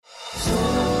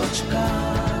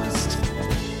Sochcast.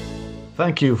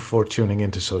 Thank you for tuning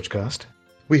into Sochcast.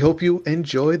 We hope you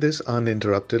enjoy this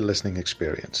uninterrupted listening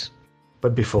experience.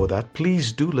 But before that,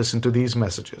 please do listen to these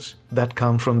messages that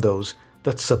come from those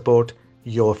that support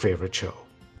your favorite show.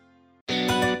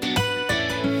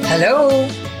 Hello,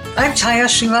 I'm Chaya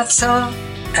Srivatsa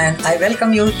and I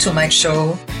welcome you to my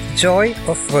show, Joy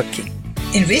of Working,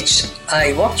 in which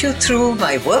I walk you through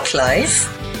my work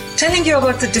life, telling you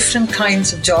about the different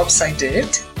kinds of jobs I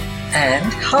did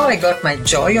and how I got my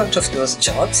joy out of those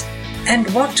jobs and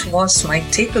what was my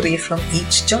takeaway from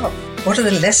each job. What are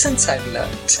the lessons I've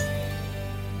learned?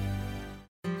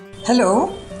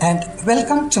 Hello and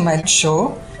welcome to my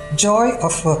show, Joy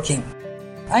of Working.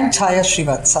 I'm Chaya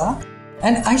Srivatsa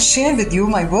and I share with you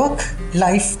my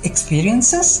work-life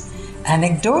experiences,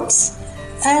 anecdotes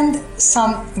and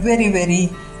some very,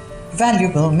 very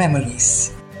valuable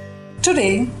memories.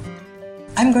 Today,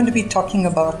 I'm going to be talking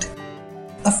about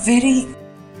a very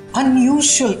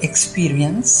unusual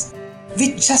experience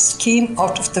which just came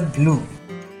out of the blue.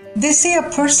 They say a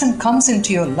person comes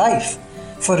into your life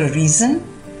for a reason,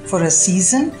 for a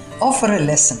season, or for a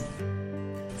lesson.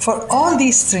 For all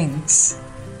these things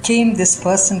came this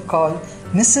person called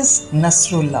Mrs.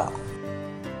 Nasrullah.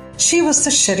 She was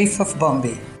the Sheriff of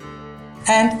Bombay,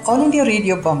 and All India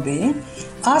Radio Bombay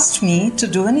asked me to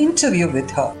do an interview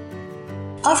with her.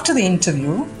 After the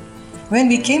interview, when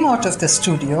we came out of the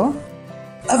studio,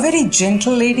 a very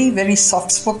gentle lady, very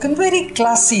soft-spoken, very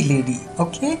classy lady,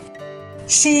 okay?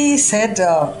 She said,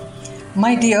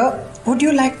 my dear, would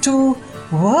you like to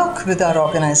work with our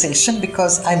organization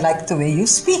because I like the way you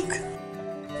speak?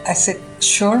 I said,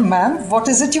 sure, ma'am. What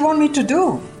is it you want me to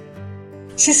do?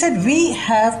 She said, we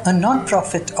have a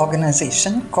non-profit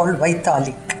organization called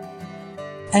Vitalik.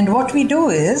 And what we do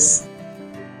is,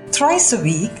 thrice a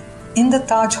week in the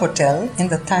Taj Hotel, in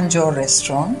the Tanjore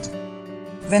restaurant,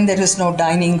 when there is no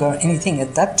dining or anything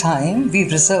at that time, we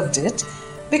reserved it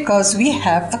because we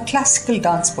have a classical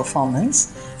dance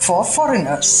performance for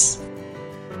foreigners.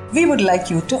 We would like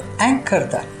you to anchor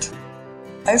that.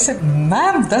 I said,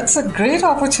 ma'am, that's a great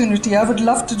opportunity. I would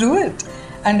love to do it.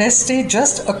 And I stayed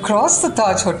just across the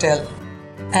Taj Hotel.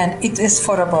 And it is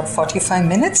for about 45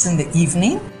 minutes in the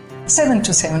evening, 7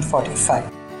 to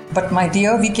 7:45. But my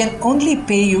dear, we can only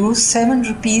pay you 7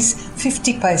 rupees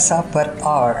 50 paisa per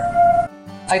hour.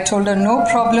 I told her, no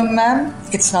problem, ma'am.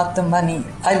 It's not the money.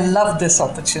 I love this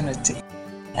opportunity.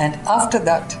 And after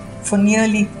that, for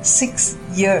nearly 6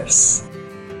 years,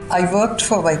 I worked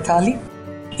for Vitalik.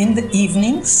 In the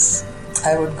evenings,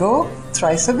 I would go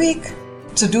thrice a week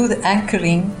to do the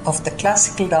anchoring of the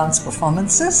classical dance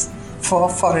performances for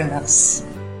foreigners.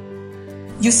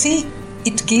 You see,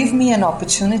 it gave me an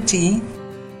opportunity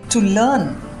to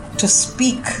learn to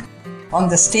speak on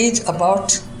the stage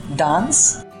about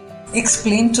dance,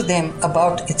 explain to them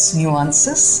about its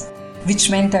nuances, which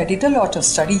meant I did a lot of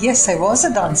study. Yes, I was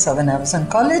a dancer when I was in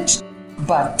college,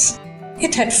 but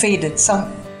it had faded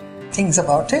some things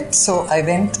about it. So I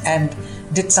went and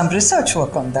did some research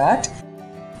work on that,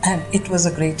 and it was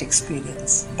a great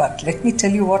experience. But let me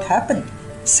tell you what happened.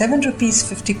 7 rupees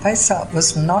 50 paisa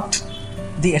was not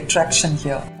the attraction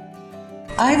here.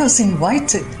 I was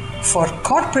invited for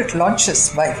corporate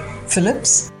launches by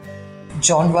Philips,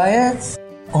 John Wyeth,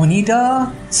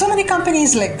 Onida, so many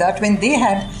companies like that. When they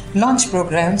had launch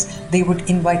programs, they would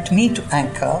invite me to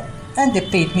anchor and they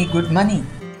paid me good money.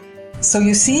 So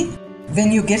you see,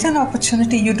 when you get an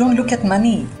opportunity, you don't look at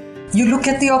money. You look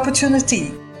at the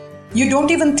opportunity. You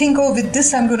don't even think, oh, with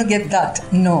this I'm going to get that.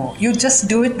 No, you just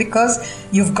do it because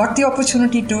you've got the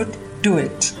opportunity to do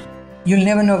it. You'll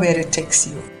never know where it takes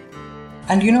you.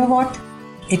 And you know what?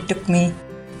 It took me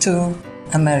to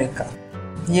America.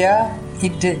 Yeah,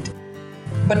 it did.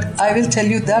 But I will tell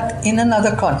you that in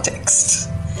another context.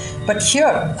 But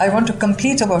here, I want to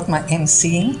complete about my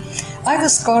emceeing. I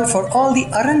was called for all the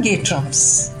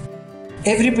Arangetrams.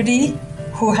 Everybody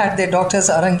who had their daughter's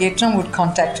Arangetram would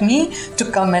contact me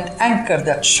to come and anchor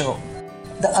that show.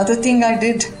 The other thing I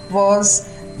did was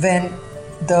when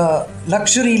the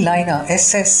luxury liner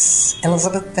SS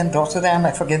Elizabeth and Rotterdam,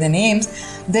 I forget the names,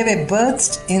 they were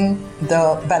berthed in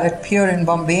the Ballet Pier in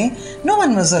Bombay. No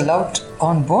one was allowed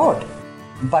on board.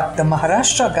 But the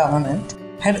Maharashtra government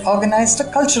had organized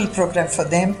a cultural program for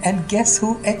them, and guess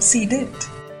who emceed it?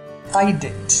 I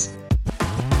did.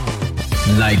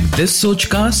 Like this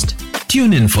Sochcast?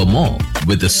 Tune in for more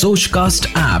with the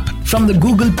Sochcast app from the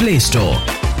Google Play Store.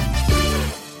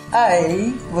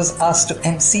 I was asked to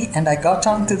MC and I got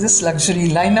onto this luxury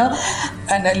liner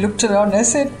and I looked around and I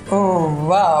said, oh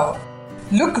wow,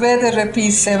 look where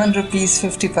the 7 rupees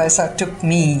 50 paisa took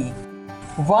me.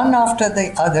 one after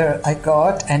the other I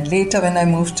got, and later when I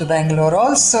moved to Bangalore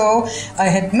also, I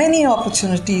had many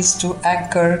opportunities to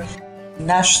anchor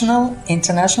national,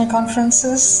 international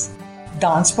conferences,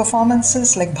 dance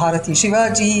performances like Bharati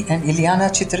Shivaji and Ilyana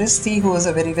Chitristi, who was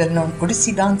a very well-known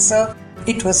Odissi dancer.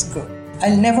 It was good.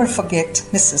 I'll never forget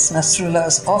Mrs.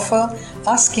 Nasrullah's offer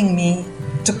asking me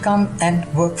to come and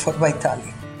work for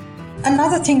Vaitali.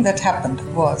 Another thing that happened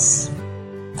was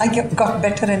I got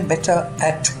better and better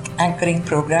at anchoring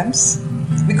programs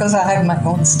because I had my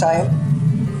own style.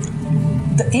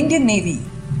 The Indian Navy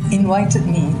invited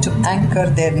me to anchor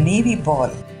their Navy Ball,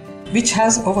 which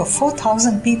has over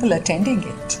 4,000 people attending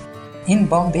it in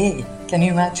Bombay. Can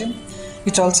you imagine?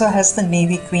 It also has the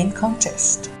Navy Queen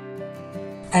contest.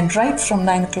 And right from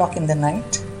 9 o'clock in the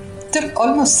night till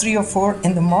almost 3 or 4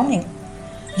 in the morning,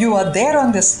 you are there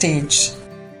on the stage.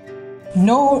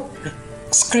 No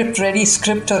ready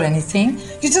script or anything.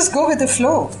 You just go with the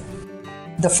flow.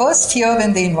 The first year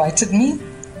when they invited me,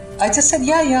 I just said,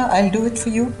 yeah, I'll do it for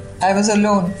you. I was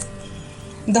alone.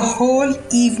 The whole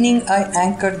evening I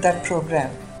anchored that program.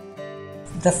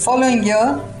 The following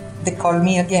year, they called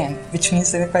me again, which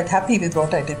means they were quite happy with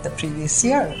what I did the previous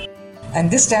year.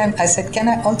 And this time I said, can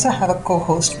I also have a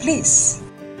co-host, please?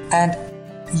 And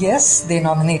yes, they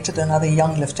nominated another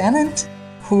young lieutenant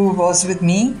who was with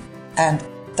me, and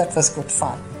that was good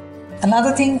fun.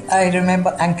 Another thing I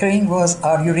remember anchoring was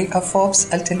our Eureka Forbes.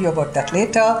 I'll tell you about that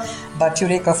later. But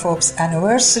Eureka Forbes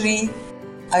anniversary,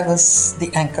 I was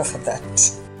the anchor for that.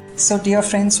 So dear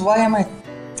friends, why am I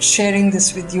sharing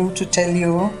this with you? To tell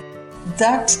you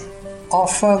that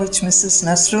offer which Mrs.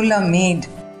 Nasrullah made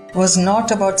was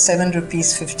not about 7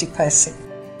 rupees 50 paise.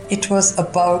 It was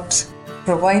about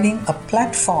providing a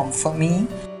platform for me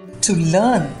to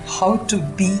learn how to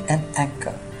be an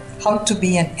anchor, how to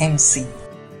be an MC.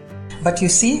 But you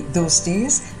see, those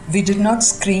days, we did not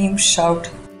scream, shout.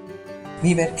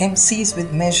 We were MCs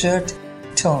with measured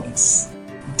tones.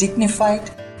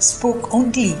 Dignified, spoke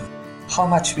only how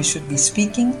much we should be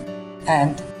speaking,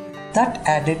 and that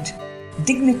added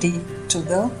dignity to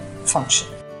the function.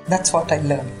 That's what I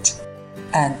learned.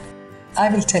 And I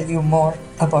will tell you more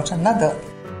about another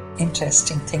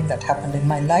interesting thing that happened in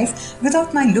my life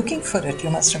without my looking for it. You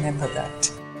must remember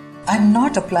that. I'm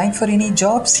not applying for any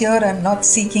jobs here. I'm not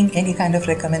seeking any kind of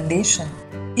recommendation.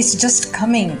 It's just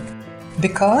coming,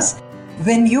 because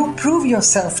when you prove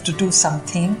yourself to do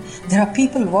something, there are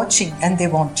people watching and they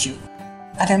want you.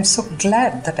 And I'm so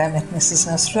glad that I met Mrs.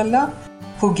 Nasrullah,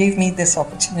 who gave me this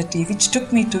opportunity, which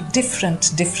took me to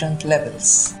different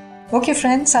levels. Okay,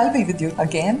 friends, I'll be with you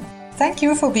again. Thank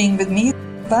you for being with me.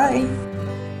 Bye.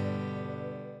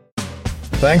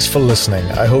 Thanks for listening.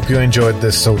 I hope you enjoyed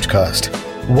this Sochcast.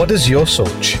 What is your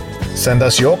Soch? Send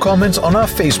us your comments on our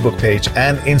Facebook page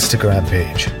and Instagram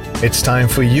page. It's time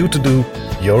for you to do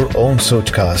your own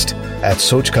Sochcast at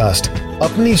Sochcast.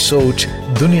 Apni Soch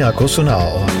Duniya ko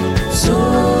sunao.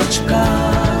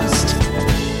 Sochcast.